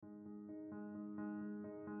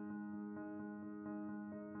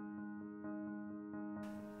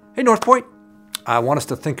Hey, North Point. I want us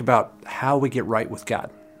to think about how we get right with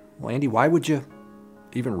God. Well, Andy, why would you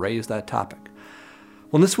even raise that topic?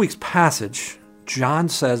 Well, in this week's passage, John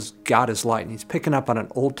says God is light, and he's picking up on an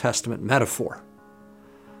Old Testament metaphor.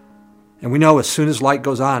 And we know as soon as light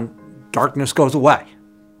goes on, darkness goes away.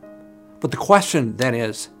 But the question then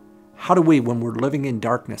is, how do we, when we're living in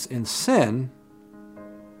darkness, in sin,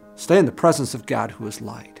 stay in the presence of God who is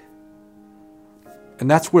light? And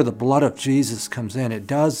that's where the blood of Jesus comes in. It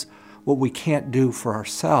does what we can't do for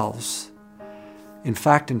ourselves. In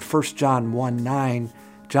fact, in 1 John 1:9,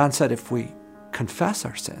 John said if we confess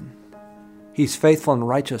our sin, he's faithful and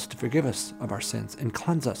righteous to forgive us of our sins and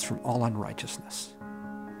cleanse us from all unrighteousness.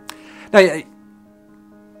 Now,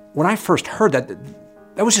 when I first heard that,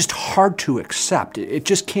 that was just hard to accept. It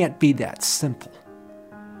just can't be that simple.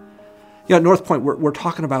 At North Point, we're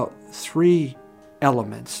talking about three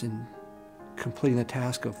elements in completing the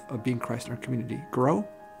task of being Christ in our community: grow,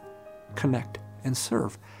 connect, and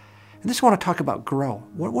serve. And this I want to talk about grow.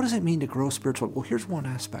 What does it mean to grow spiritually? Well, here's one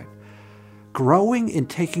aspect. Growing in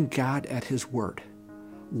taking God at his word.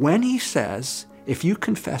 When he says, if you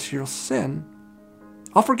confess your sin,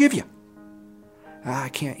 I'll forgive you.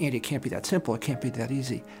 Andy, it can't be that simple. It can't be that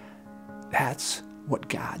easy. That's what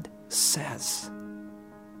God says.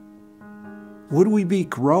 Would we be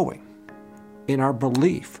growing in our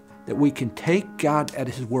belief that we can take God at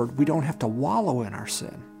his word? We don't have to wallow in our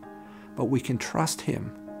sin, but we can trust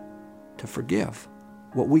him to forgive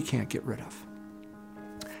what we can't get rid of.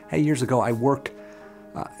 Hey, years ago, I worked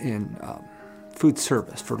in food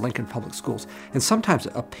service for Lincoln Public Schools, and sometimes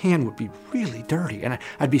a pan would be really dirty, and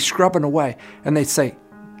I'd be scrubbing away, and they'd say,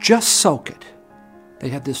 just soak it. They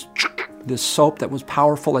had this soap that was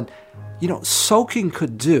powerful, and soaking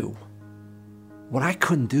could do what I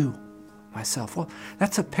couldn't do myself. Well,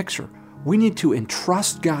 that's a picture. We need to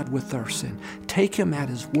entrust God with our sin, take him at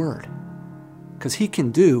his word, because he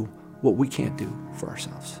can do what we can't do for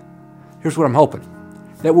ourselves. Here's what I'm hoping: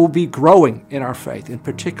 that we'll be growing in our faith, and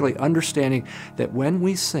particularly understanding that when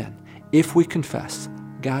we sin, if we confess,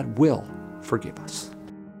 God will forgive us.